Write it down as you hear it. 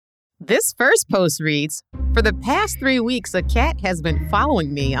This first post reads, "For the past 3 weeks, a cat has been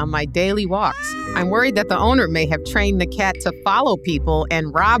following me on my daily walks. I'm worried that the owner may have trained the cat to follow people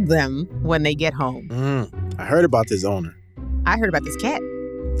and rob them when they get home." I heard about this owner. I heard about this cat.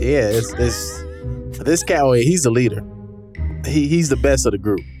 Yeah, it's this cat. He's the leader. He's the best of the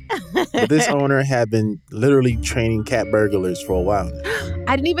group. But this owner had been literally training cat burglars for a while now.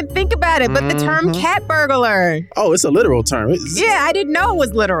 I didn't even think about it, but the term cat burglar. Oh, it's a literal term. Yeah, I didn't know it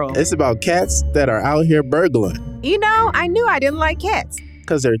was literal. It's about cats that are out here burgling. You know, I knew I didn't like cats.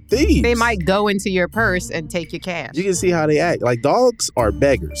 Because they're thieves. They might go into your purse and take your cash. You can see how they act. Like, dogs are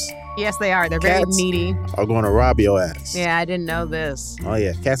beggars. Yes, they are. They're Cats very needy. Are going to rob your ass. Yeah, I didn't know this. Oh,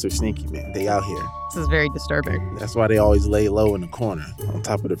 yeah. Cats are sneaky, man. They out here. This is very disturbing. That's why they always lay low in the corner on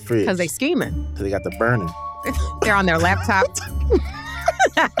top of the fridge. Because they scheming. Because they got the burner. They're on their laptop.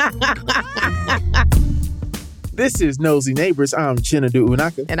 This is Nosy Neighbors. I'm Chinadu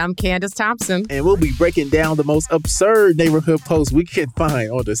Unaka. And I'm Candace Thompson. And we'll be breaking down the most absurd neighborhood posts we can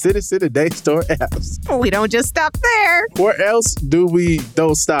find on the Citizen Today store apps. We don't just stop there. Where else do we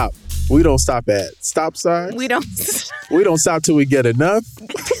don't stop? We don't stop at stop signs. We don't stop till we get enough.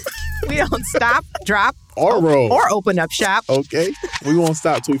 We don't stop, drop, or roll. Or open up shop. Okay. We won't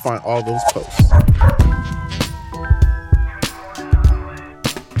stop till we find all those posts.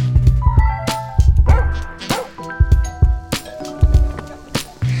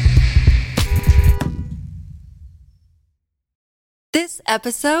 This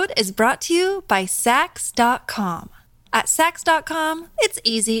episode is brought to you by Saks.com. At Saks.com, it's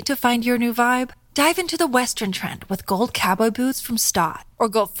easy to find your new vibe. Dive into the Western trend with gold cowboy boots from Staud, or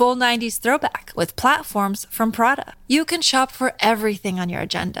go full 90s throwback with platforms from Prada. You can shop for everything on your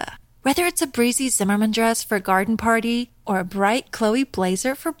agenda, whether it's a breezy Zimmermann dress for a garden party or a bright Chloe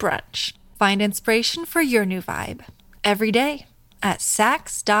blazer for brunch. Find inspiration for your new vibe every day at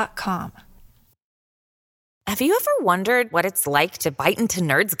Saks.com. Have you ever wondered what it's like to bite into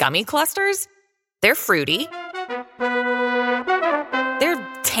Nerds gummy clusters? They're fruity. They're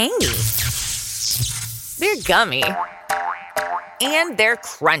tangy. They're gummy. And they're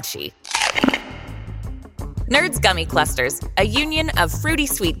crunchy. Nerds Gummy Clusters, a union of fruity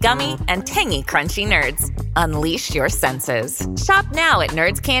sweet gummy and tangy crunchy nerds. Unleash your senses. Shop now at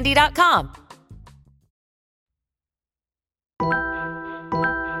nerdscandy.com.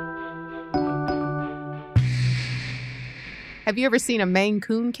 Have you ever seen a Maine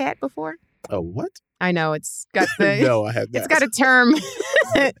Coon cat before? A what? I know, it's got the... No, I have not. It's got a term...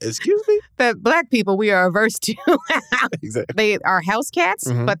 Excuse me? That black people, we are averse to. Exactly. They are house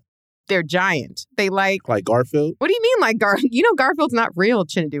cats, but they're giant. They like... Like Garfield? What do you mean like Garfield? You know Garfield's not real,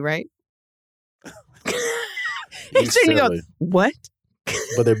 Chinadu, right? Chinadu goes, what?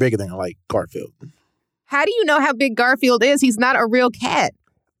 But they're bigger than like Garfield. How do you know how big Garfield is? He's not a real cat.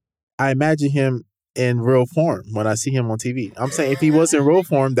 I imagine him in real form when I see him on TV. I'm saying if he was in real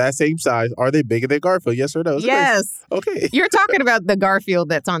form, that same size, are they bigger than Garfield? Yes or no? Yes. Okay. You're talking about the Garfield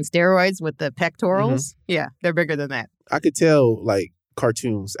that's on steroids with the pectorals? Yeah, they're bigger than that. I could tell, like,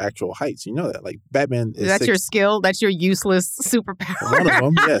 cartoons' actual heights. You know that. Like, Batman is That's your skill? That's your useless superpower? One of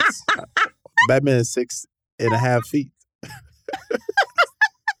them, yes. Batman is 6.5 feet.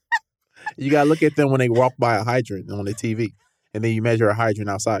 You got to look at them when they walk by a hydrant on the TV. And then you measure a hydrant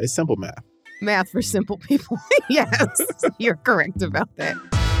outside. It's simple math. Math for simple people. Yes, you're correct about that.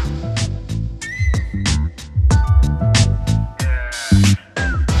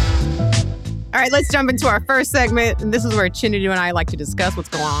 All right, let's jump into our first segment. And this is where Chinadu and I like to discuss what's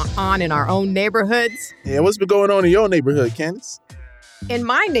going on in our own neighborhoods. Yeah, what's been going on in your neighborhood, Candace? In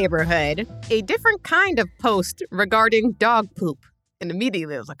my neighborhood, a different kind of post regarding dog poop. And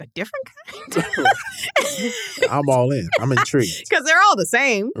immediately it was like, a different kind? I'm all in. I'm intrigued. Because they're all the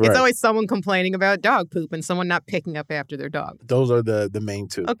same. Right. It's always someone complaining about dog poop and someone not picking up after their dog. Those are the main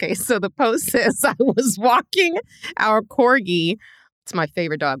two. Okay, so the post says, I was walking our corgi. It's my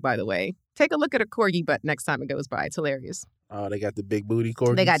favorite dog, by the way. Take a look at a corgi butt next time it goes by. It's hilarious. Oh, they got the big booty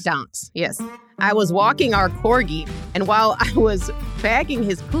corgis? They got donks, yes. I was walking our corgi, and while I was bagging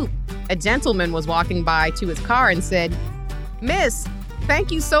his poop, a gentleman was walking by to his car and said, "Miss,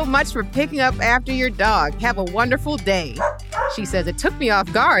 thank you so much for picking up after your dog. Have a wonderful day." She says, it took me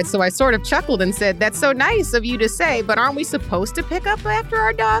off guard, so I sort of chuckled and said, "That's so nice of you to say, but aren't we supposed to pick up after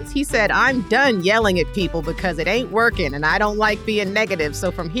our dogs?" He said, "I'm done yelling at people because it ain't working, and I don't like being negative.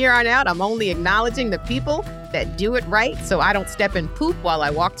 So from here on out, I'm only acknowledging the people that do it right so I don't step in poop while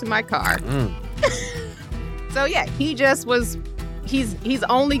I walk to my car." So yeah, he just was... He's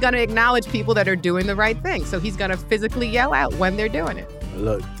only going to acknowledge people that are doing the right thing. So he's going to physically yell out when they're doing it.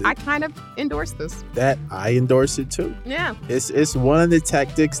 Look, I kind of endorse this. that I endorse it too. Yeah. It's one of the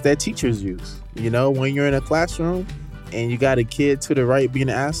tactics that teachers use. You know, when you're in a classroom and you got a kid to the right being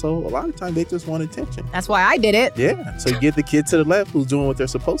an asshole, a lot of times they just want attention. That's why I did it. Yeah. So you get the kid to the left who's doing what they're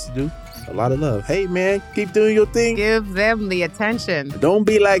supposed to do. A lot of love. Hey, man, keep doing your thing. Give them the attention. Don't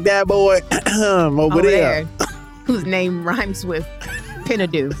be like that boy over there. Whose name rhymes with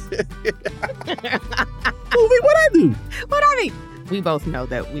Pinadu. What I do? What I mean? We both know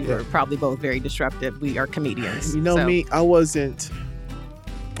that we were probably both very disruptive. We are comedians. You know me, I wasn't.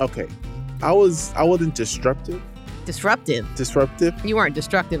 Okay. I wasn't disruptive. Disruptive? You weren't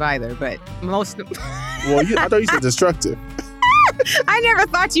destructive either, but most... Well, I thought you said destructive. I never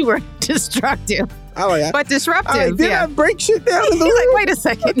thought you were destructive. But disruptive, Did I break shit down? He's like, wait a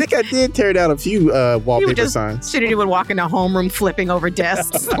second. I think I did tear down a few wallpaper signs. Shit, he would walk in a homeroom flipping over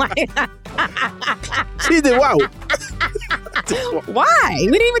desks. She did wow. Why?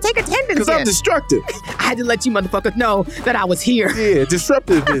 We didn't even take attendance Because I'm destructive. I had to let you motherfuckers know that I was here. Yeah,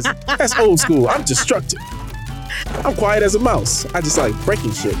 disruptive that's old school. I'm destructive. I'm quiet as a mouse. I just like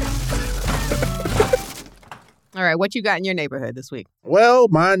breaking shit. All right, what you got in your neighborhood this week? Well,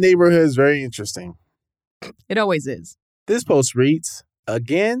 my neighborhood is very interesting. It always is. This post reads,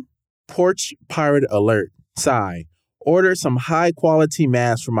 again, porch pirate alert. Sigh. Order some high quality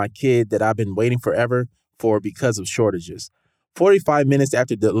masks for my kid that I've been waiting forever for because of shortages. 45 minutes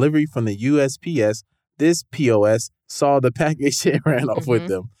after delivery from the USPS, this POS saw the package and ran off with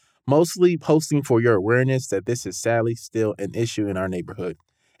them. Mostly posting for your awareness that this is sadly still an issue in our neighborhood.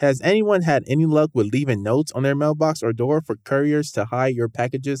 Has anyone had any luck with leaving notes on their mailbox or door for couriers to hide your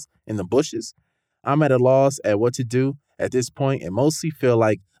packages in the bushes? I'm at a loss at what to do at this point and mostly feel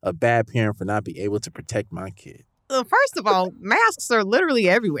like a bad parent for not being able to protect my kid. First of all, masks are literally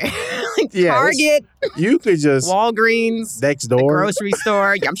everywhere. Target, you could just Walgreens, next door, the grocery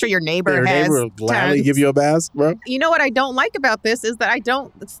store. I'm sure your neighbor has. Your neighbor will gladly give you a mask, bro. You know what I don't like about this is that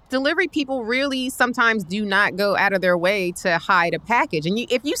delivery people really sometimes do not go out of their way to hide a package. And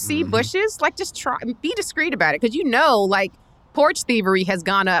if you see bushes, just try be discreet about it because porch thievery has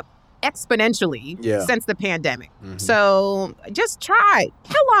gone up exponentially since the pandemic. So just try.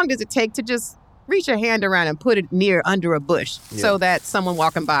 How long does it take to just reach your hand around and put it under a bush so that someone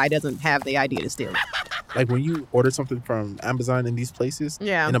walking by doesn't have the idea to steal it? Like when you order something from Amazon in these places,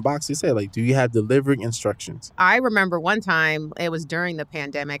 in a box, they say, do you have delivery instructions? I remember one time, it was during the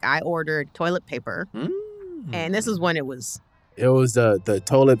pandemic, I ordered toilet paper. And this is when it was... It was the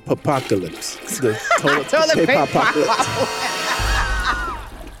toilet apocalypse. The toilet paper apocalypse.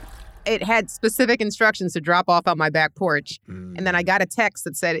 It had specific instructions to drop off on my back porch. And then I got a text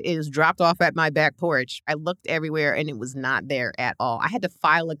that said it was dropped off at my back porch. I looked everywhere and it was not there at all. I had to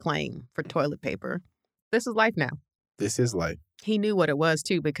file a claim for toilet paper. This is life now. This is life. He knew what it was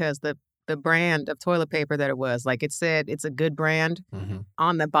too because the brand of toilet paper that it was, it said it's a good brand.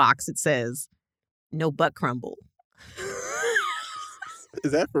 On the box it says, no butt crumble.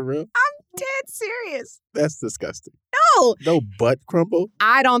 Is that for real? I'm dead serious. That's disgusting. No. No butt crumble?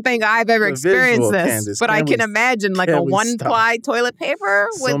 I don't think I've ever experienced this, but I can imagine a one-ply toilet paper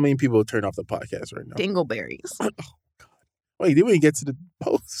with so many people turn off the podcast right now. Dingleberries. Oh, God. Wait, didn't we get to the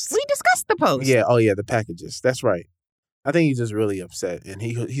post? We discussed the post. Yeah, the packages. That's right. I think he's just really upset, and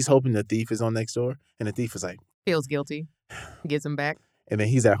he's hoping the thief is on next door, and the thief is like... Feels guilty. Gives him back. And then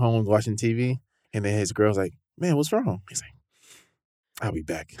he's at home watching TV, and then his girl's like, man, what's wrong? He's like, I'll be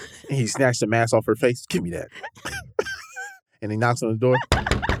back. And he snatched the mask off her face. Give me that. And he knocks on the door.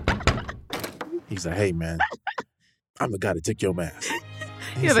 He's like, hey, man, I'm the guy that took your mask.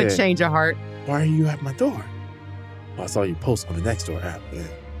 You have a change of heart. Why are you at my door? Well, I saw your post on the Nextdoor app. And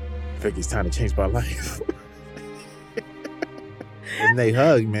I think it's time to change my life. And they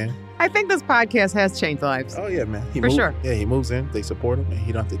hug, man. I think this podcast has changed lives. Oh, yeah, man. Sure. Yeah, he moves in. They support him, and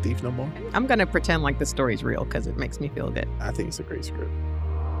he don't have to thief no more. I'm going to pretend like the story's real because it makes me feel good. I think it's a great script.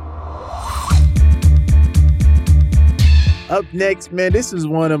 Up next, man, this is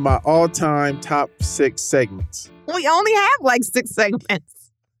one of my all-time top 6 segments. We only have 6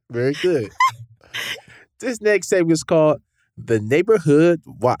 segments. Very good. This next segment is called The Neighborhood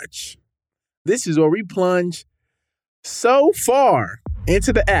Watch. This is where we plunge so far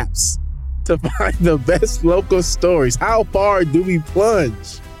into the apps to find the best local stories. How far do we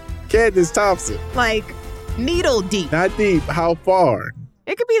plunge? Candace Thompson. Needle deep. Not deep. How far?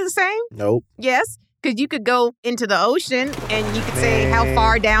 It could be the same. Nope. Yes, because you could go into the ocean and you could say, how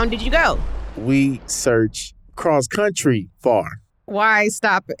far down did you go? We search cross-country far. Why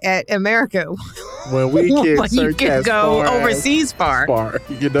stop at America? When we can search you can as go far overseas far. Far,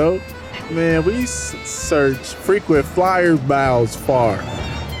 you know? Man, we search frequent flyer miles far.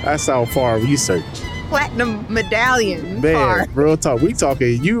 That's how far we search. Platinum medallion Man, car. real talk. We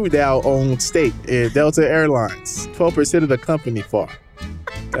talking you now own stake in Delta Airlines. 12% of the company far.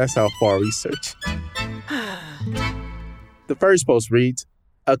 That's how far we search. The first post reads,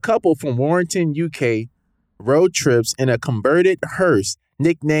 a couple from Warrington, UK, road trips in a converted hearse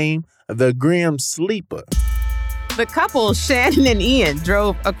nicknamed the Grim Sleeper. The couple, Shannon and Ian,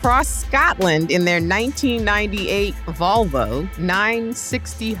 drove across Scotland in their 1998 Volvo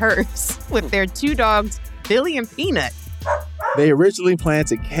 960 hearse with their two dogs, Billy and Peanut. They originally planned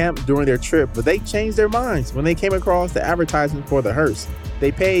to camp during their trip, but they changed their minds when they came across the advertisement for the hearse.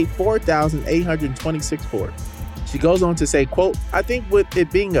 They paid $4,826 for it. She goes on to say, quote, I think with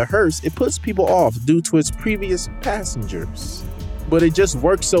it being a hearse, it puts people off due to its previous passengers. But it just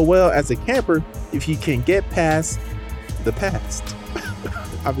works so well as a camper if you can get past the past.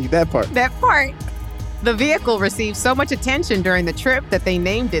 I mean, that part. That part. The vehicle received so much attention during the trip that they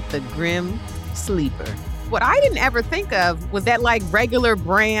named it the Grim Sleeper. What I didn't ever think of was that like regular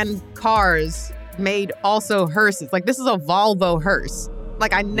brand cars made also hearses. Like this is a Volvo hearse.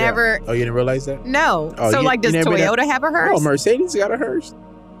 Like I never. Yeah. Oh, you didn't realize that? No. Oh, so like does Toyota have a hearse? Oh, Mercedes got a hearse.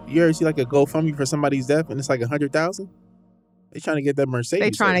 You ever see like a GoFundMe for somebody's death and it's like 100,000? They trying to get that Mercedes.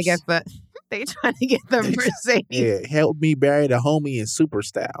 They trying to get the Mercedes. Yeah, help me bury the homie in super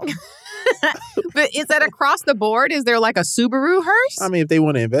style. But is that across the board? Is there like a Subaru hearse? I mean, if they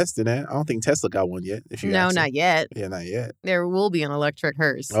want to invest in that, I don't think Tesla got one yet. If you No, ask them. not yet. Yeah, not yet. There will be an electric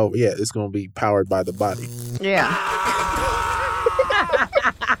hearse. Oh yeah, it's gonna be powered by the body. Yeah.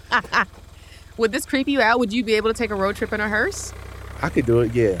 Would this creep you out? Would you be able to take a road trip in a hearse? I could do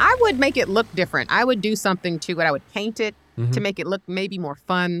it. Yeah. I would make it look different. I would do something to it. I would paint it to make it look maybe more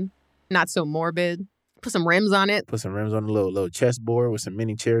fun, not so morbid. Put some rims on it. Put some rims on a little chessboard with some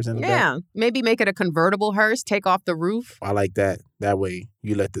mini chairs in the back. Yeah. Maybe make it a convertible hearse. Take off the roof. I like that. That way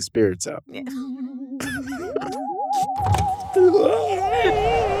you let the spirits out. Yeah.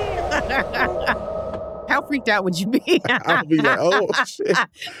 How freaked out would you be? I'll be like, oh shit.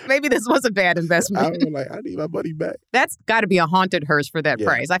 Maybe this was a bad investment. I'll be like, I need my money back. That's got to be a haunted hearse for that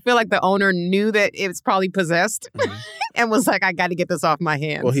price. I feel like the owner knew that it was probably possessed and was like, I got to get this off my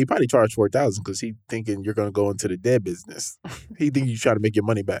hands. Well, he probably charged $4,000 because he thinking you're going to go into the dead business. He think you try to make your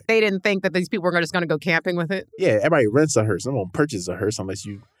money back. They didn't think that these people were just going to go camping with it. Yeah, everybody rents a hearse. I'm going to purchase a hearse unless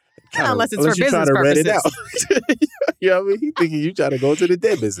you unless it's for business purposes. Rent it out. You know what I mean? He thinking you trying to go into the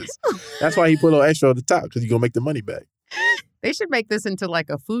dead business. That's why he put a little extra on the top because you're going to make the money back. They should make this into like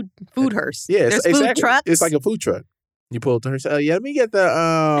a food hearse. Yeah, there's exactly. Food trucks. It's like a food truck. You pull up to her and say, yeah, let me get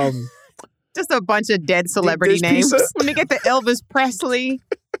the... Just a bunch of dead celebrity names. Let me get the Elvis Presley.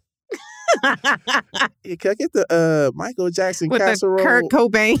 Yeah, can I get the Michael Jackson with casserole? The Kurt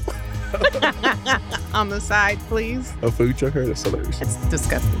Cobain on the side, please. A food truck? That's hilarious. It's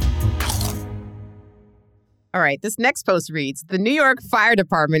disgusting. All right, this next post reads, the New York Fire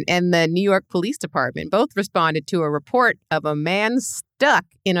Department and the New York Police Department both responded to a report of a man stuck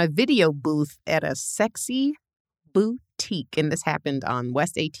in a video booth at a sexy boutique. And this happened on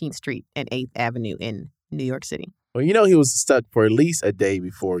West 18th Street and 8th Avenue in New York City. Well, you know he was stuck for at least a day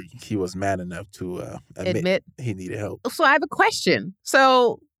before he was mad enough to admit he needed help. So I have a question.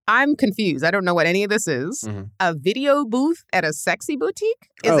 So I'm confused. I don't know what any of this is. Mm-hmm. A video booth at a sexy boutique?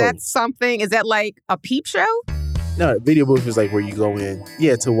 Is that something? Is that like a peep show? No, video booth is like where you go in,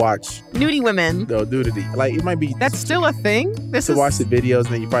 to watch nudie women. No, nudity. Like it might be. That's still a thing? Watch the videos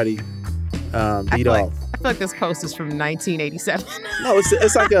and then you probably beat off. I feel like this post is from 1987. No,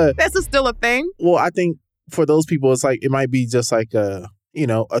 it's like a... This is still a thing? Well, I think for those people, it's like, it might be just like a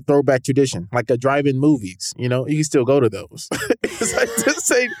throwback tradition, like a drive-in movies, you can still go to those. It's like just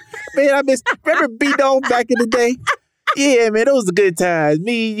say, man, remember B-Dome back in the day? Yeah, man, those were good times.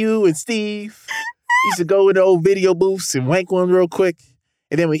 Me, you, and Steve used to go in the old video booths and wank one real quick.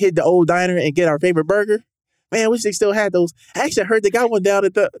 And then we hit the old diner and get our favorite burger. Man, I wish they still had those. I actually heard they got one down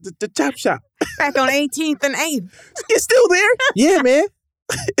at the chop shop. Back on 18th and 8th. It's still there? Yeah, man.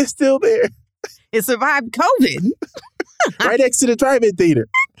 It's still there. It survived COVID. Right next to the drive-in theater.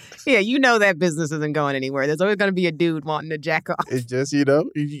 Yeah, that business isn't going anywhere. There's always going to be a dude wanting to jack off. It's just,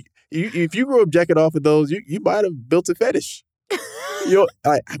 if you grew up jacking off at those, you might have built a fetish.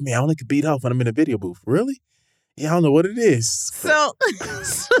 I only could beat off when I'm in a video booth. Really? Yeah, I don't know what it is. So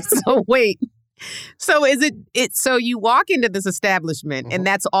wait. So is it so you walk into this establishment and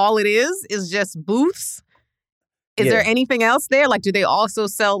that's all it is just booths? Is there anything else there? Like, do they also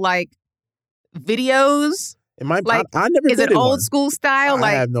sell like videos? It might. Like, I never is did it it old once. school style? I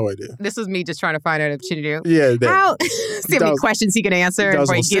Like, have no idea. this is me just trying to find out if Chinadu. Yeah, How? See how many questions he can answer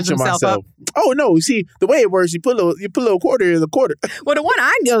before he gives himself up. Oh no! See the way it works. You put a little quarter in the quarter. Well, the one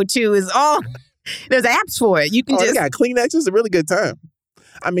I go to is all. There's apps for it. You can They just. got Kleenex. It's a really good time.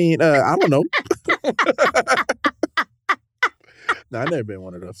 I mean, I don't know. No, I've never been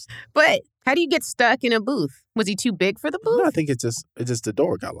one of those. But how do you get stuck in a booth? Was he too big for the booth? No, I think it's just the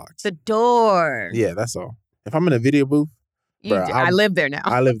door got locked. The door. Yeah, that's all. If I'm in a video booth, I live there now.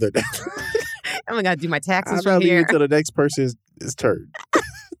 I live there. I'm gonna do my taxes I'm from not leaving here. until the next person is turned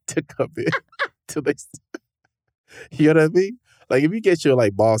to come in. Till they, you know what I mean? Like if you get your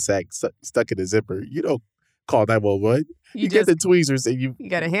like ball sack stuck in a zipper, you don't call 911. You get the tweezers and you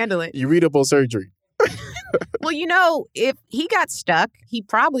got to handle it. You read up on surgery. Well, if he got stuck, he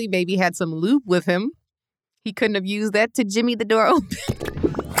probably maybe had some lube with him. He couldn't have used that to jimmy the door open.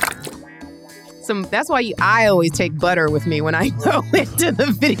 That's why I always take butter with me when I go into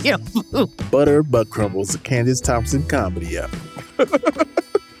the video booth. Butter butt crumbles, the Candace Thompson comedy app.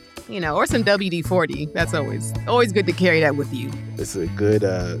 Or some WD-40. That's always good to carry that with you. It's a good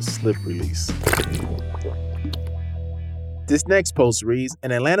slip release. This next post reads,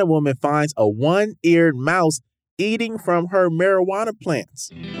 an Atlanta woman finds a one-eared mouse eating from her marijuana plants.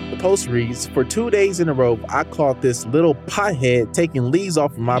 The post reads, for 2 days in a row, I caught this little pothead taking leaves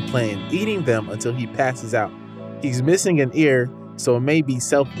off of my plant and eating them until he passes out. He's missing an ear, so it may be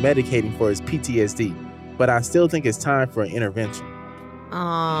self-medicating for his PTSD, but I still think it's time for an intervention.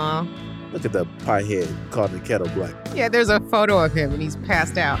 Aww. Look at the pothead called the kettle black. Yeah, there's a photo of him and he's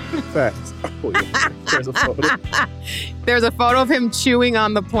passed out. Facts. Oh, yeah. There's a photo. There's a photo of him chewing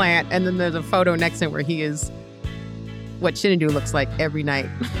on the plant, and then there's a photo next to him where he is what Chinadu looks like every night.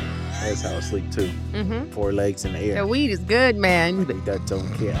 That's how I sleep too. Mm-hmm. 4 legs in the air. The weed is good, man. They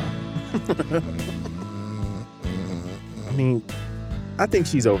don't care. I mean, I think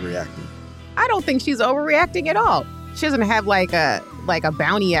she's overreacting. I don't think she's overreacting at all. She doesn't have like a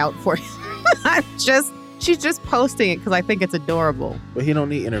bounty out for it. She's just posting it because I think it's adorable. But he don't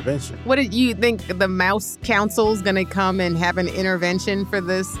need intervention. What did you think the Mouse Council's gonna come and have an intervention for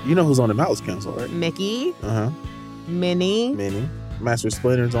this? You know who's on the Mouse Council, right? Mickey. Uh-huh. Minnie. Master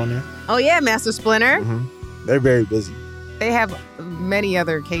Splinter's on there. Oh yeah, Master Splinter. Mm-hmm. They're very busy. They have many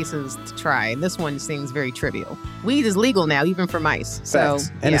other cases to try, and this one seems very trivial. Weed is legal now, even for mice. Facts. So,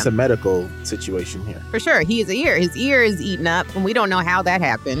 and it's a medical situation here. For sure. His ear is eaten up, and we don't know how that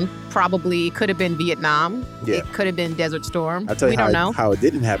happened. Probably could have been Vietnam. Yeah. It could have been Desert Storm. I'll tell you don't know. how it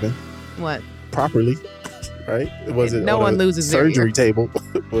didn't happen. What? Properly. Right? It wasn't no one loses their surgery ear. table.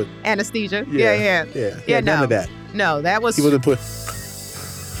 But Anesthesia. Yeah, Yeah, none no. of that. No, that was... He wasn't put...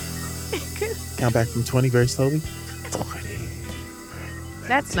 Count back from 20 very slowly. 20.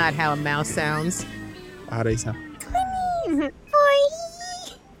 That's not how a mouse sounds. How they sound?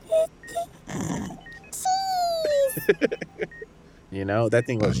 That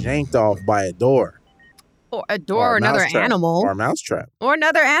thing was yanked off by a door. Or a door, or another animal. Or a mousetrap. Or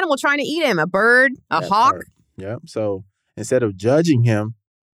another animal trying to eat him. A bird, a hawk. Yep. So instead of judging him,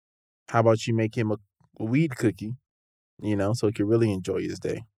 how about you make him a weed cookie, so he can really enjoy his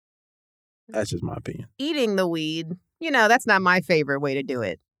day. That's just my opinion. Eating the weed, that's not my favorite way to do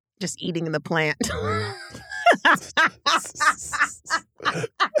it. Just eating the plant.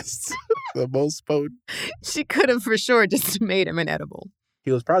 The most potent. She could have for sure just made him an edible.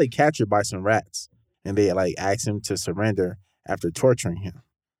 He was probably captured by some rats, and they asked him to surrender after torturing him.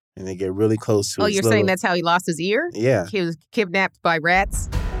 And they get really close to his you're saying that's how he lost his ear? Yeah. He was kidnapped by rats?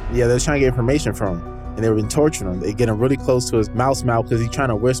 Yeah, they were trying to get information from him. And they've been torturing him. They get him really close to his mouse mouth because he's trying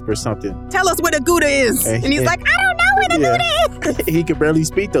to whisper something. Tell us where the Gouda is. And he's like, I don't know where the Gouda is. He could barely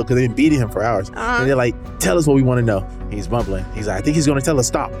speak, though, because they've been beating him for hours. And they're like, tell us what we want to know. And he's mumbling. He's like, I think he's going to tell us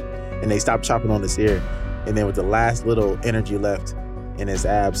stop. And they stop chopping on his ear. And then with the last little energy left in his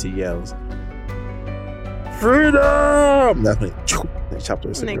abs, he yells, freedom! That's when they chopped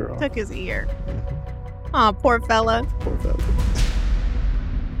his ear off. Took his ear. Oh, poor fella. Poor fella.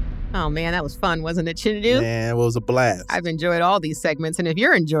 Oh, man, that was fun, wasn't it, Chinadu? Man, it was a blast. I've enjoyed all these segments, and if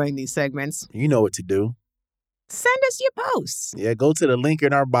you're enjoying these segments, you know what to do. Send us your posts. Yeah, go to the link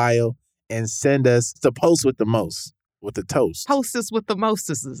in our bio and send us the post with the most, with the toast. Post us with the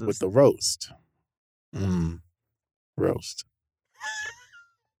mostesses. With the roast. Roast.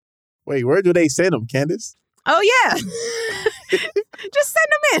 Wait, where do they send them, Candace? Oh, yeah. Just send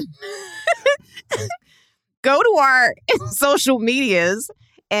them in. Go to our social medias.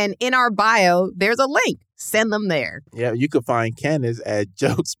 And in our bio, there's a link. Send them there. Yeah, you can find Candace at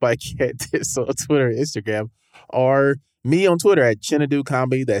Jokes by Candace on Twitter and Instagram. Or me on Twitter at Chinadu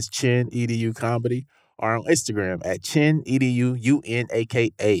Comedy. That's Chin, EDU Comedy. or on Instagram at Chin,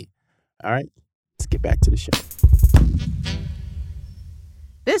 EDUUNAKA. All right, let's get back to the show.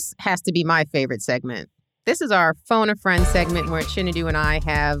 This has to be my favorite segment. This is our Phone a Friend segment where Chinadu and I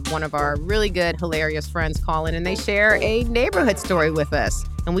have one of our really good, hilarious friends call in and they share a neighborhood story with us.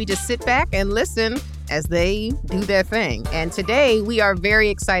 And we just sit back and listen as they do their thing. And today we are very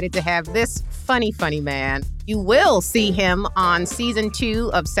excited to have this funny man. You will see him on season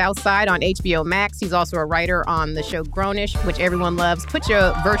 2 of Southside on HBO Max. He's also a writer on the show Grownish, which everyone loves. Put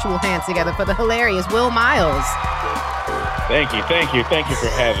your virtual hands together for the hilarious Will Miles. Thank you for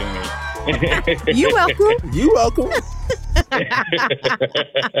having me. You welcome. You welcome.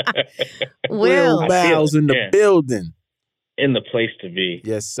 Will Miles in the building. In the place to be.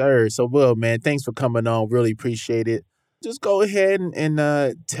 Yes, sir. So, Will, man, thanks for coming on. Really appreciate it. Just go ahead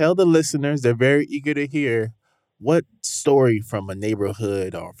and tell the listeners, they're very eager to hear, what story from a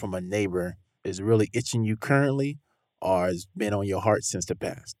neighborhood or from a neighbor is really itching you currently or has been on your heart since the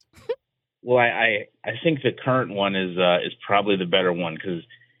past? Well, I think the current one is probably the better one because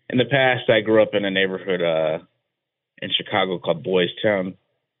in the past I grew up in a neighborhood in Chicago called Boys Town,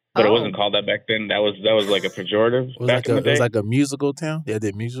 but it wasn't called that back then. That was like a pejorative back in the day. It was like a musical town. They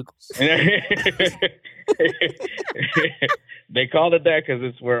did musicals. They called it that because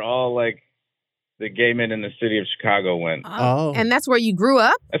it's where all like the gay men in the city of Chicago went. Oh, and that's where you grew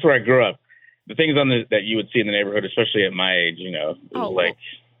up? That's where I grew up. The things that you would see in the neighborhood, especially at my age, it was like.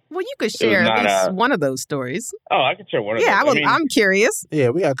 Well, you could share at least one of those stories. Oh, I could share one of those. Yeah, I'm curious.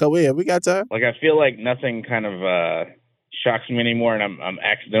 Yeah, we got a couple. Yeah, we got time. Like, I feel like nothing kind of shocks me anymore, and I'm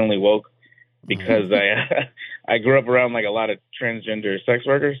accidentally woke because I grew up around like a lot of transgender sex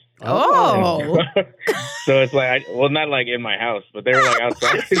workers. Oh. So it's like, not like in my house, but they were like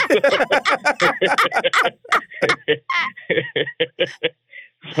outside.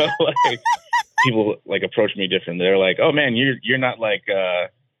 So like people like approach me differently. They're like, "Oh man, you're not like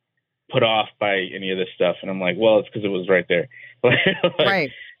put off by any of this stuff," and I'm like, "Well, it's because it was right there."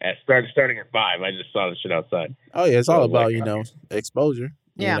 Right. Starting at 5, I just saw the shit outside. Oh yeah, it's all about exposure.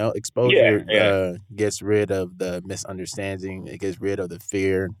 Yeah. Exposure gets rid of the misunderstanding. It gets rid of the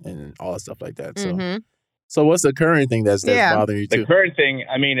fear and all that stuff like that. So, so what's the current thing that's bothering you too? The current thing,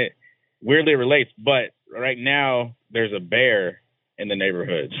 I mean, it weirdly relates, but right now there's a bear in the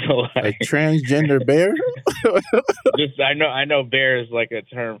neighborhood. So like, a transgender bear? I know bear is like a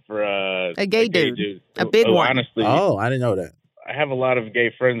term for a gay dude. A big one. Honestly, I didn't know that. I have a lot of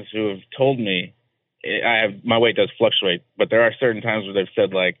gay friends who have told me my weight does fluctuate, but there are certain times where they've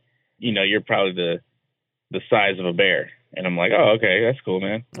said like, you're probably the size of a bear. And I'm like, oh, okay, that's cool,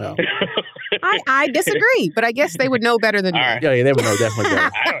 man. Oh. I disagree, but I guess they would know better than me. Right. Yeah, they would know definitely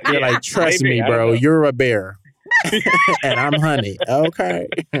better. They're like, trust me, bro, you're a bear. And I'm honey. Okay.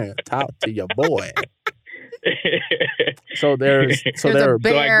 Talk to your boy. So there are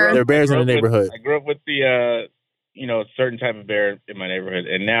bears in the neighborhood. I grew up with the certain type of bear in my neighborhood,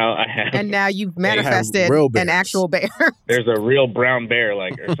 and now I have. And now you've manifested an actual bear. There's a real brown bear,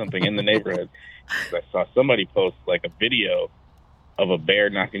 or something, in the neighborhood. I saw somebody post like a video of a bear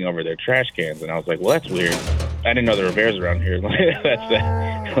knocking over their trash cans, and I was like, "Well, that's weird. I didn't know there were bears around here."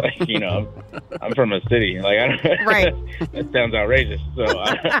 I'm from a city. Like, right. That sounds outrageous. So,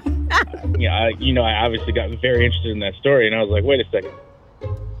 I obviously got very interested in that story, and I was like, "Wait a second.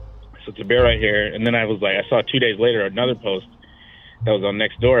 So it's a bear right here." And then I saw 2 days later another post that was on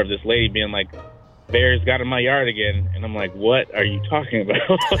Nextdoor of this lady being like, "Bears got in my yard again." And I'm like, what are you talking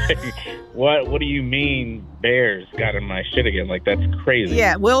about? What do you mean bears got in my shit again? Like, that's crazy.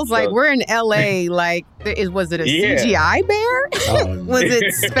 Yeah, Will's like, we're in LA. Like, was it a CGI bear? Was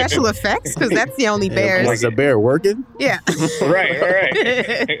it special effects? Because that's the only bears. Was the bear working? Yeah.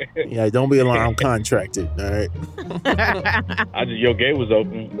 Right. Yeah, don't be alarmed. I'm contracted. All right. Your gate was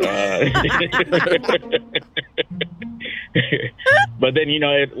open. But then,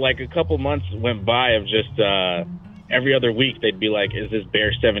 like a couple months went by of just every other week they'd be like, is this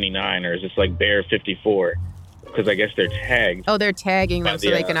bear 79 or is this like bear 54? Because I guess they're tagged. Oh, they're tagging them so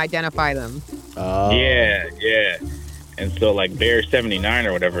they can identify them. Oh. Yeah. And so like bear 79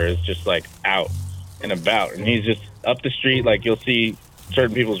 or whatever is just like out and about. And he's just up the street. Like, you'll see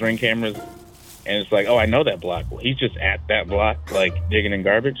certain people's Ring cameras. And it's like, oh, I know that block. Well, he's just at that block, like, digging in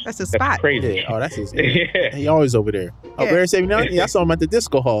garbage. That's his spot. Yeah. Crazy. Oh, that's his. Yeah. He always over there. Oh, Bear 79? Yeah, I saw him at the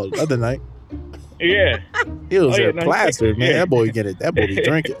disco hall the other night. Yeah. He was plastered, man. That boy be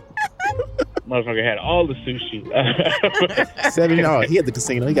drinking. Motherfucker had all the sushi. 79. He had the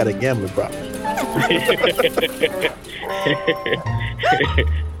casino. He got a gambling problem.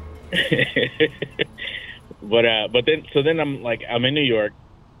 But then I'm in New York.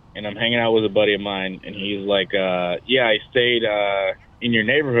 and I'm hanging out with a buddy of mine, and he's like, yeah, I stayed in your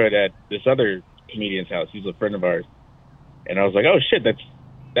neighborhood at this other comedian's house. He's a friend of ours. And I was like, oh, shit,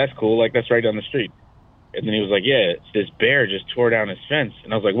 that's cool. Like, that's right down the street. And then he was like, yeah, this bear just tore down his fence.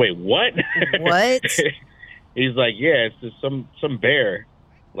 And I was like, wait, what? What? He's like, yeah, it's just some bear,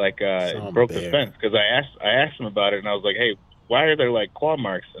 like, broke the fence. Because I asked him about it, and I was like, hey, why are there, like, claw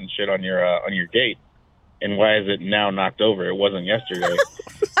marks and shit on your gate? And why is it now knocked over? It wasn't yesterday.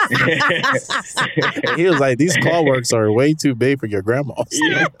 He was like, these claw marks are way too big for your grandma's.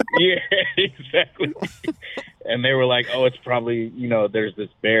 Yeah, exactly. And they were like, oh, it's probably, there's this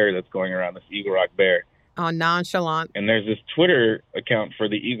bear that's going around, this Eagle Rock bear. Oh, nonchalant. And there's this Twitter account for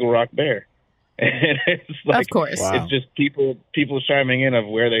the Eagle Rock bear. And it's like, of course. Wow. It's just people chiming in of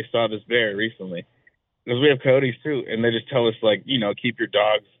where they saw this bear recently. Because we have coyotes too. And they just tell us, like, keep your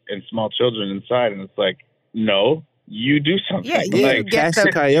dogs and small children inside. And it's like, no, you do something. Yeah, you like, get the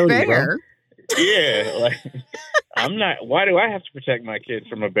coyote, bear. Bro. Yeah, like, I'm not. Why do I have to protect my kids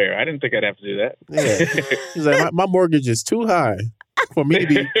from a bear? I didn't think I'd have to do that. Yeah. He's like, my mortgage is too high for me to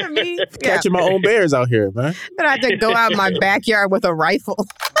be catching my own bears out here, man. Then I had to go out in my backyard with a rifle.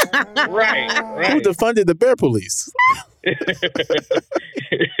 Right. Who defunded the bear police? Catch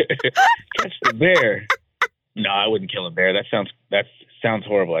the bear. No, I wouldn't kill a bear. That sounds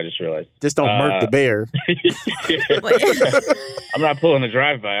horrible. I just realized. Just don't murk the bear. I'm not pulling a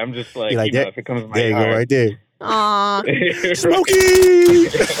drive-by. I'm just like, if it comes to my there you go, right there. Aw. Smokey!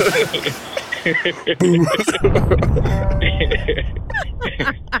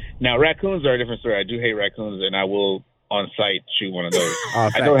 Now, raccoons are a different story. I do hate raccoons, and I will on site shoot one of those.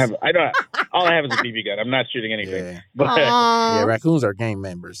 Oh, all I have is a BB gun. I'm not shooting anything. Yeah. But Yeah, raccoons are gang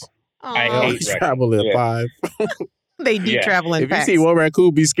members. I They hate travel in raccoons. 5. They do travel in If packs. you see one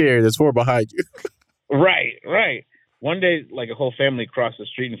raccoon, be scared. There's 4 behind you. Right. One day, like, a whole family crossed the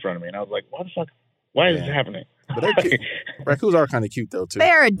street in front of me, and I was like, what the fuck? Why is this happening? But they're cute. Raccoons are kind of cute, though, too.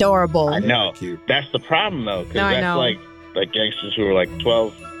 They're adorable. I know. Cute. That's the problem, though. Because No, I that's know. like gangsters who are like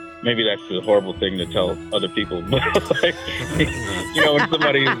 12. Maybe that's a horrible thing to tell other people. But, like, when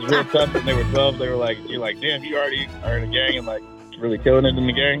somebody is real tough and they were 12, they were like, you're like, damn, you already are in a gang and, like, really killing it in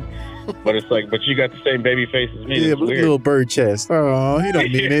the gang. But it's like, but you got the same baby face as me. Yeah, That's but weird. little bird chest. Oh, he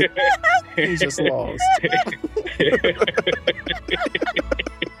don't mean it. He's just lost.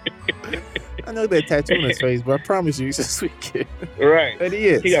 I know that tattoo on his face, but I promise you, he's a sweet kid. Right. And he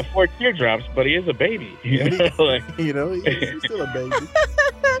is. He got 4 teardrops, but he is a baby. Yeah, He's still a baby.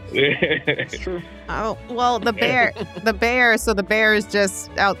 It's true. Oh, well, the bear is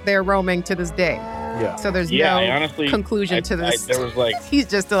just out there roaming to this day. Yeah. So there's I no honestly, conclusion to this. there was like, He's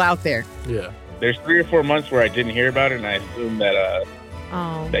just still out there. Yeah. there's 3 or 4 months where I didn't hear about it, and I assumed that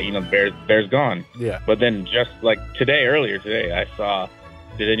the bear's gone. Yeah. But then just like earlier today, I saw,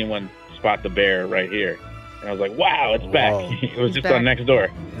 did anyone spot the bear right here? And I was like, wow, it's back. It was just back. on next door.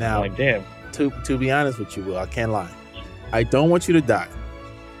 Now, I'm like, damn. to be honest with you, Will, I can't lie. I don't want you to die,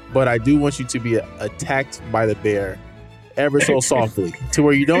 but I do want you to be attacked by the bear ever so softly to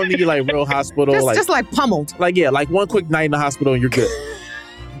where you don't need like real hospital. Just like pummeled. Like one quick night in the hospital and you're good.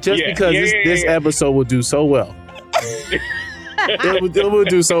 Just because this episode will do so well. It will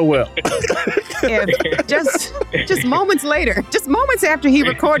do so well. Just moments later, just moments after he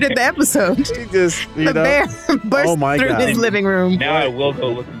recorded the episode, the bear burst through his living room. Now I will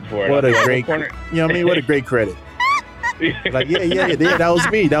go looking for it. What a great, What a great credit. Like, yeah, that was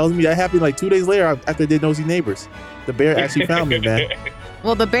me. That happened like 2 days later after I did Nosy Neighbors. The bear actually found me, man.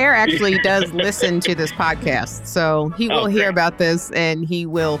 Well, the bear actually does listen to this podcast, so he will hear about this and he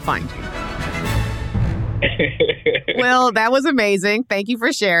will find you. Well, that was amazing. Thank you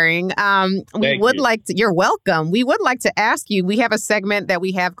for sharing. You're welcome. We would like to ask you, we have a segment that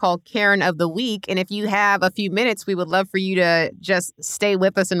we have called Karen of the Week. And if you have a few minutes, we would love for you to just stay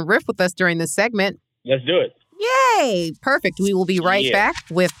with us and riff with us during this segment. Let's do it. Yay! Perfect. We will be right back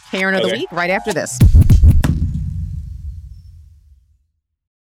with Karen of the Week right after this.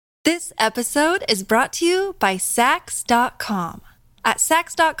 This episode is brought to you by Sax.com. At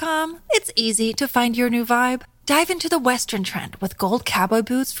Sax.com, it's easy to find your new vibe. Dive into the Western trend with gold cowboy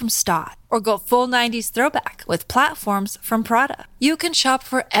boots from Stott, or go full 90s throwback with platforms from Prada. You can shop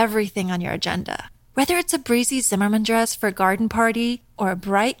for everything on your agenda, whether it's a breezy Zimmermann dress for a garden party or a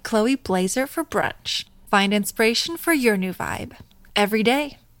bright Chloe blazer for brunch. Find inspiration for your new vibe every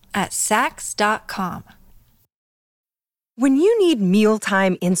day at Sax.com. When you need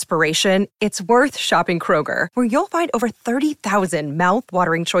mealtime inspiration, it's worth shopping Kroger, where you'll find over 30,000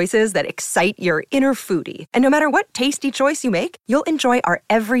 mouth-watering choices that excite your inner foodie. And no matter what tasty choice you make, you'll enjoy our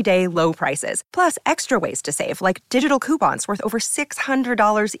everyday low prices, plus extra ways to save, like digital coupons worth over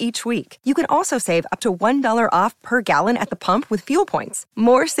 $600 each week. You can also save up to $1 off per gallon at the pump with fuel points.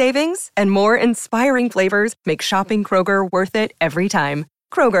 More savings and more inspiring flavors make shopping Kroger worth it every time.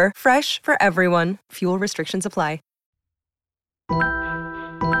 Kroger, fresh for everyone. Fuel restrictions apply.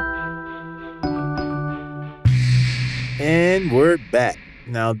 And we're back.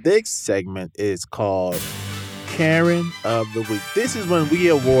 Now, this segment is called Karen of the Week. This is when we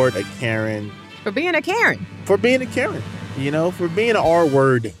award a Karen For being a Karen. for being a Karen, for being an R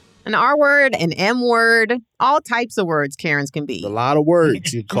word. An R word, an M word, all types of words Karens can be. A lot of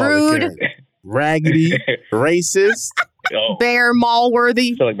words you call Rude. a Karen. Raggedy, racist. Oh, Bear,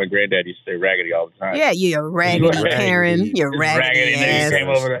 mall-worthy. I feel like my granddad used to say raggedy all the time. Yeah, you're raggedy, Raggedy. Karen. You're raggedy and then ass. he came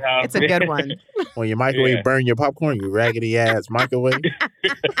over the house. It's a good one. When your microwave Yeah. burn your popcorn, you raggedy ass microwave.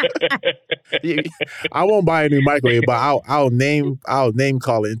 I won't buy a new microwave, but I'll name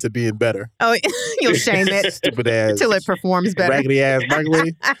call it into being better. Oh, you'll shame it Stupid ass. until it performs better. Raggedy ass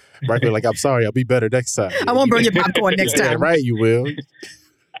microwave. Microwave like, I'm sorry, I'll be better next time. I won't burn your popcorn next Yeah, time. right, you will.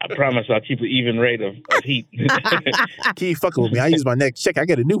 I promise I'll keep an even rate of heat. Keep fucking with me. I use my next check. I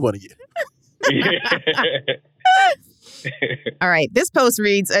get a new one of you. All right. This post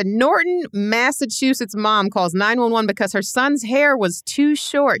reads, a Norton, Massachusetts mom calls 911 because her son's hair was too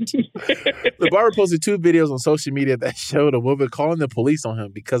short. The barber posted 2 videos on social media that showed a woman calling the police on him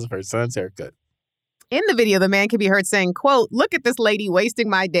because of her son's haircut. In the video, the man can be heard saying, quote, look at this lady wasting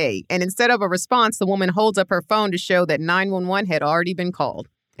my day. And instead of a response, the woman holds up her phone to show that 911 had already been called.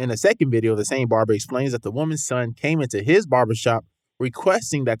 In the second video, the same barber explains that the woman's son came into his barbershop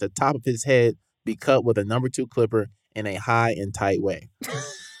requesting that the top of his head be cut with a number 2 clipper in a high and tight way.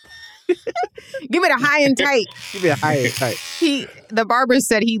 Give it a high and tight. Give me a high and tight. The barber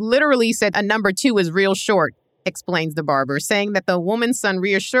said he literally said a number 2 is real short, explains the barber, saying that the woman's son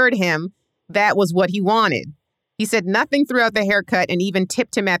reassured him that was what he wanted. He said nothing throughout the haircut and even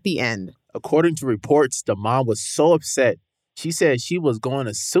tipped him at the end. According to reports, the mom was so upset, she said she was going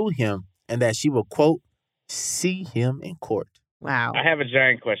to sue him and that she will, quote, see him in court. Wow. I have a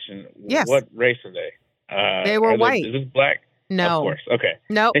giant question. Yes. What race are they? They were white. Is this black? No. Of course. Okay.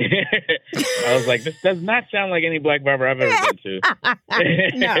 Nope. I was like, this does not sound like any black barber I've ever been to.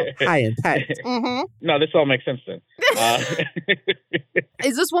 No. High and tight. Mm-hmm. No, this all makes sense then.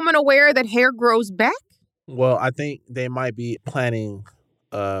 Is this woman aware that hair grows back? Well, I think they might be planning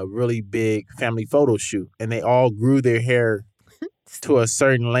a really big family photo shoot, and they all grew their hair to a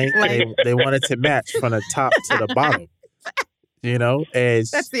certain length. They wanted to match from the top to the bottom. As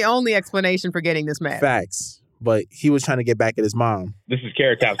That's the only explanation for getting this mad. facts. But he was trying to get back at his mom. This is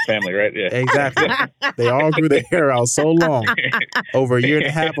Carrot Top's family, right? Yeah. Exactly. They all grew their hair out so long, over a year and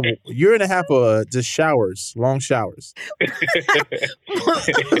a half of just showers, long showers.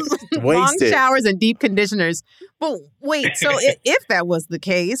 Long Wasted. showers and deep conditioners. But wait, so if that was the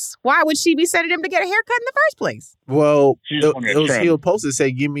case, why would she be sending him to get a haircut in the first place? Well, She just wanted a trim. he was supposed to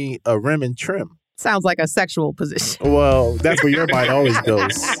say, give me a rim and trim. Sounds like a sexual position. Well, that's where your mind always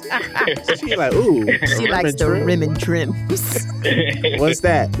goes. She like, ooh. She likes the rim and trims. What's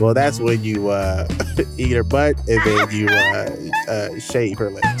that? Well, that's when you eat her butt and then you shave her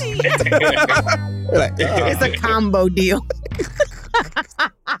legs. You're like, It's a combo deal.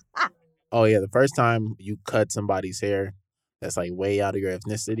 oh yeah, the first time you cut somebody's hair that's like way out of your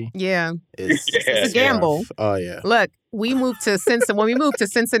ethnicity, Yeah. it's It's a gamble. rough. Oh yeah. Look, we moved to when we moved to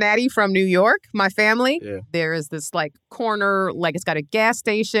Cincinnati from New York, my family, Yeah. there is this like corner, like it's got a gas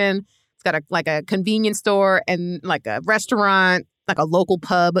station, it's got a convenience store and like a restaurant, like a local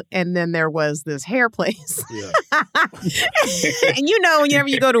pub, and then there was this hair place. Yeah. And whenever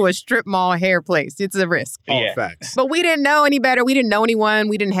you go to a strip mall hair place, it's a risk. All Yeah. facts. But we didn't know any better. We didn't know anyone.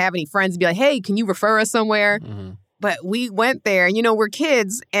 We didn't have any friends to be like, hey, can you refer us somewhere? Mhm. But we went there, and we're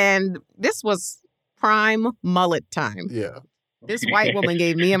kids, and this was prime mullet time. Yeah. This white woman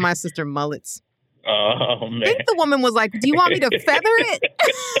gave me and my sister mullets. Oh, I man. think the woman was like, do you want me to feather it?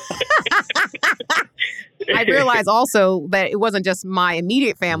 I realized also that it wasn't just my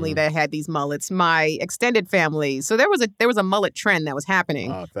immediate family that had these mullets, my extended family. So there was a mullet trend that was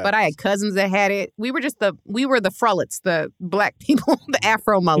happening. Oh, But I had cousins that had it. We were the frullets, the black people, the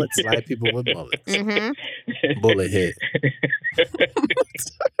Afro mullets. Black people with mullets. Hmm. Bullet head.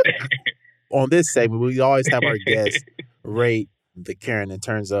 On this segment, we always have our guests rate the Karen in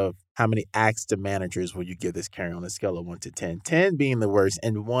terms of how many acts to managers will you give this Karen on a scale of 1 to 10. 10 being the worst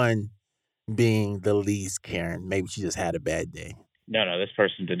and 1 being the least Karen. Maybe she just had a bad day. No, this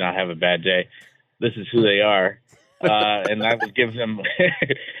person did not have a bad day. This is who they are. And I would give them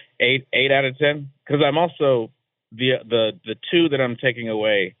 8 out of 10. Because I'm also, the 2 that I'm taking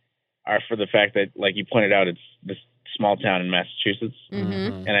away are for the fact that, like you pointed out, it's this small town in Massachusetts.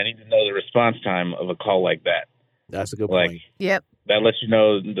 Mm-hmm. And I need to know the response time of a call like that. That's a good point. Yep. That lets you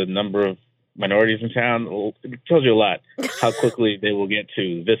know the number of minorities in town. It tells you a lot how quickly they will get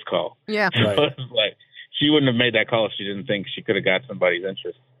to this call. Yeah. Right. So it's like, she wouldn't have made that call if she didn't think she could have got somebody's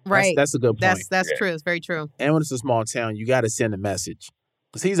interest. Right. That's a good point. That's true. It's very true. And when it's a small town, you got to send a message.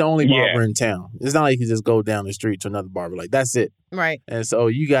 Because he's the only barber in town. It's not like you just go down the street to another barber. Like, that's it. Right. And so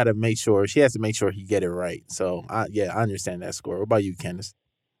you got to make sure, she has to make sure he get it right. So, I understand that score. What about you, Candace?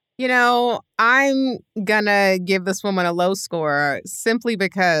 You know, I'm gonna give this woman a low score simply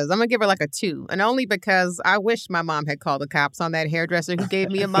because I'm gonna give her like a 2. And only because I wish my mom had called the cops on that hairdresser who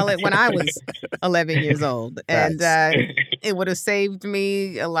gave me a mullet when I was 11 years old. And it would have saved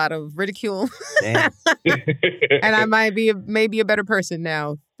me a lot of ridicule. Damn. And I might be maybe a better person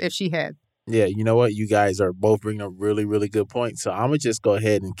now if she had. Yeah, you know what? You guys are both bringing up really, really good points. So I'm going to just go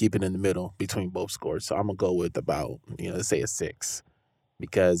ahead and keep it in the middle between both scores. So I'm going to go with about, let's say a 6.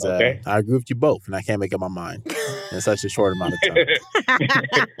 Because I agree with you both, and I can't make up my mind in such a short amount of time.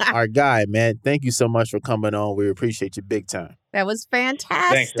 Our guy, man, thank you so much for coming on. We appreciate you big time. That was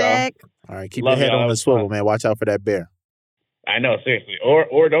fantastic. Thanks, all right, keep your head on the swivel, man. Watch out for that bear. I know, seriously.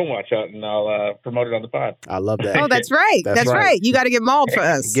 Or don't watch out, and I'll promote it on the pod. I love that. Oh, that's right. That's right. You got to get mauled for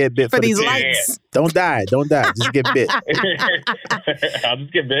us. Get bit for these the likes. Don't die. Just get bit. I'll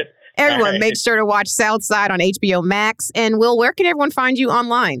just get bit. Everyone, make sure to watch Southside on HBO Max. And Will, where can everyone find you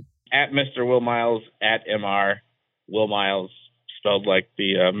online? At Mr. Will Miles, at MR Will Miles, spelled like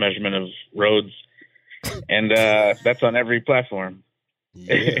the measurement of roads. And that's on every platform.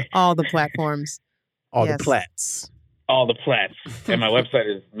 Yeah. All the platforms. All the plats. All the plats. And my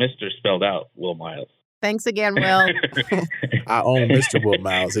website is Mr. spelled out Will Miles. Thanks again, Will. I own Mr. Will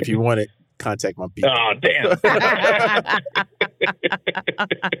Miles. If you want it, contact my people. Oh, damn.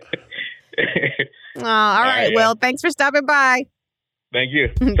 All right. Well, thanks for stopping by. Thank you.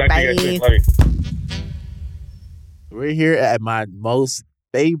 Talk Bye. to you guys. Love you. We're here at my most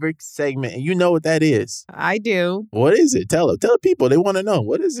favorite segment, and you know what that is. I do. What is it? Tell the people. They want to know.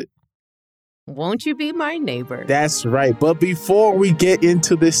 What is it? Won't you be my neighbor? That's right. But before we get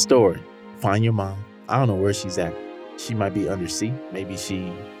into this story, find your mom. I don't know where she's at. She might be undersea. Maybe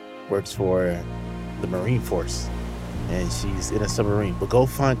she works for the Marine Force, and she's in a submarine. But go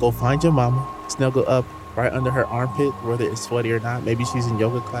find your mama. Snuggle up right under her armpit, whether it's sweaty or not. Maybe she's in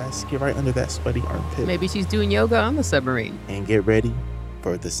yoga class. Get right under that sweaty armpit. Maybe she's doing yoga on the submarine. And get ready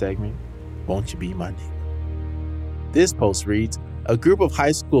for the segment, Won't You Be My Neighbor? This post reads, a group of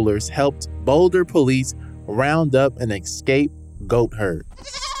high schoolers helped Boulder police round up an escaped goat herd.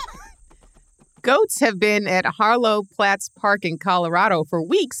 Goats have been at Harlow Platts Park in Colorado for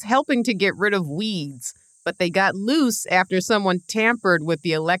weeks helping to get rid of weeds, but they got loose after someone tampered with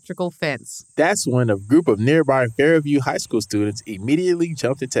the electrical fence. That's when a group of nearby Fairview High School students immediately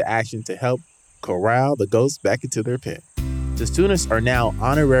jumped into action to help corral the goats back into their pen. The students are now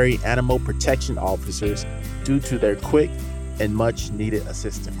honorary animal protection officers due to their quick and much needed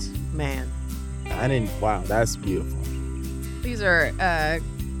assistance. Man. Wow, that's beautiful. These are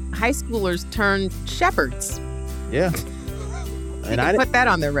high schoolers turned shepherds. Yeah. And I put that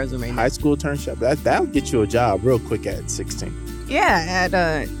on their resume. High school turned shepherd. That'll get you a job real quick at 16. Yeah, at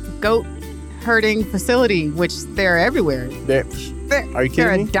a goat herding facility, which they're everywhere. Are you kidding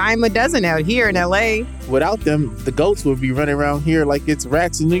They're me? a dime a dozen out here in LA. Without them, the goats would be running around here like it's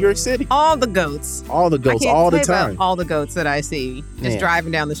rats in New York City. All the goats. All the goats, all the time. All the goats that I see just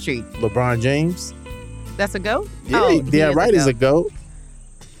driving down the street. LeBron James. That's a goat? Yeah, is a goat.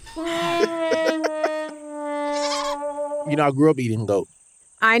 I grew up eating goat.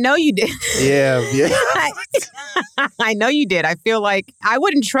 I know you did. Yeah. I know you did. I feel like I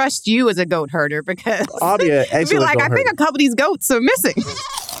wouldn't trust you as a goat herder because I'll be an excellent I think a couple of these goats are missing.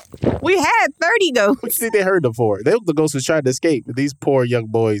 We had 30 goats. What do you think they herded them for? The goats was trying to escape. These poor young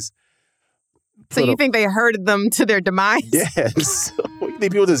boys. So you think they herded them to their demise? Yes. What do you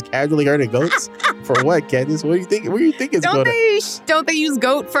think people just casually herding goats? For what, Candace? What do you think? Where do you think it's going to? Don't they use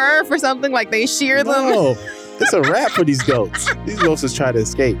goat fur for something? Like they shear them? No. It's a wrap for these goats. These goats is trying to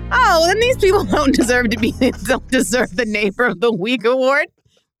escape. Oh, then these people don't deserve the Neighbor of the Week award.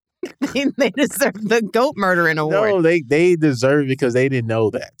 They deserve the goat murdering award. No, they deserve it because they didn't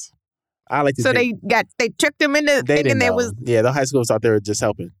know that. I like to. So they tricked them into thinking there was. Yeah, the high schools out there just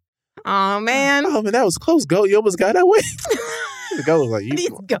helping. Oh man. Oh man, that was close, goat. You almost got that way. The goat was like, you. These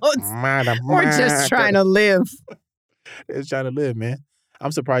goats were just trying to live. They're just trying to live, man.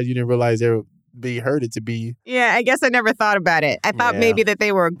 I'm surprised you didn't realize they would be herded to be. Yeah, I guess I never thought about it. I thought maybe that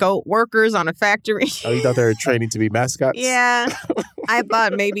they were goat workers on a factory. Oh, you thought they were training to be mascots? Yeah. I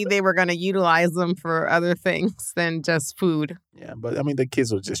thought maybe they were going to utilize them for other things than just food. Yeah, but I mean, the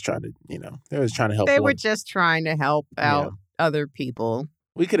kids were just trying to, they were trying to help. They were just trying to help out other people.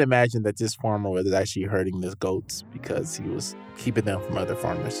 We could imagine that this farmer was actually herding these goats because he was keeping them from other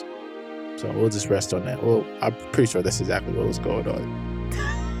farmers. So we'll just rest on that. Well, I'm pretty sure that's exactly what was going on.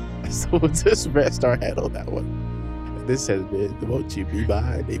 So we'll just rest our head on that one. This has been the Won't You Be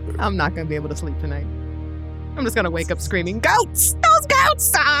My Neighbor. I'm not going to be able to sleep tonight. I'm just going to wake up screaming, goats! Those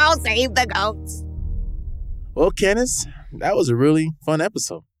goats! Oh, save the goats! Well, Candace, that was a really fun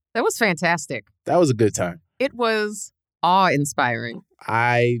episode. That was fantastic. That was a good time. It was awe-inspiring.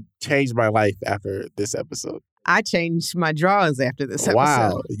 I changed my life after this episode. I changed my drawers after this episode.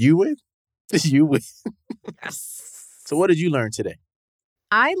 Wow. You win? You win. Yes. So what did you learn today?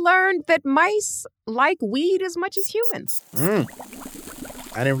 I learned that mice like weed as much as humans.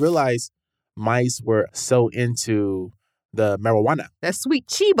 I didn't realize mice were so into the marijuana. The sweet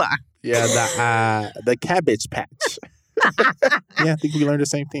chiba. Yeah, the Cabbage Patch. Yeah, I think we learned the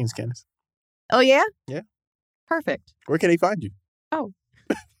same things, Candace. Oh, yeah? Yeah. Perfect. Where can they find you? Oh.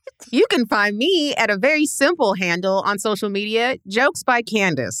 You can find me at a very simple handle on social media, Jokes by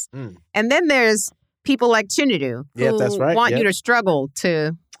Candace. And then there's people like Chinadu who that's right. want you to struggle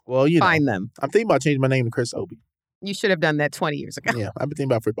to find them. I'm thinking about changing my name to Chris Obi. You should have done that 20 years ago. Yeah, I've been thinking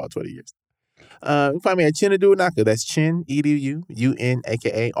about it for about 20 years. You can find me at Chinadu Unaka. That's Chin,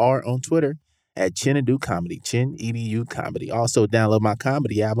 EDUUNAKAR on Twitter at Chinadu Comedy. Chin, EDU Comedy. Also download my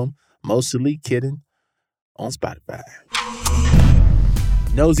comedy album, Mostly Kidding, on Spotify.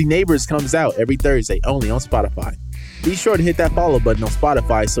 Nosy Neighbors comes out every Thursday only on Spotify. Be sure to hit that follow button on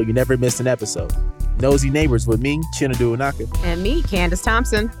Spotify so you never miss an episode. Nosy Neighbors with me, Chinadu Unaka. And me, Candace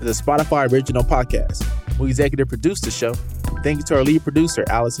Thompson. Is a Spotify original podcast. We executive produce the show. Thank you to our lead producer,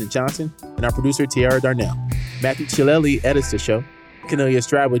 Allison Johnson, and our producer, Tiara Darnell. Matthew Chilelli edits the show. Cornelia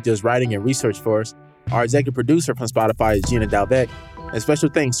Stradwood does writing and research for us. Our executive producer from Spotify is Gina Dalbeck. And special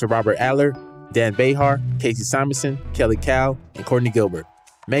thanks to Robert Adler, Dan Behar, Casey Simonson, Kelly Cow, and Courtney Gilbert.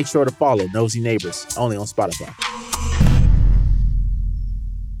 Make sure to follow Nosy Neighbors, only on Spotify.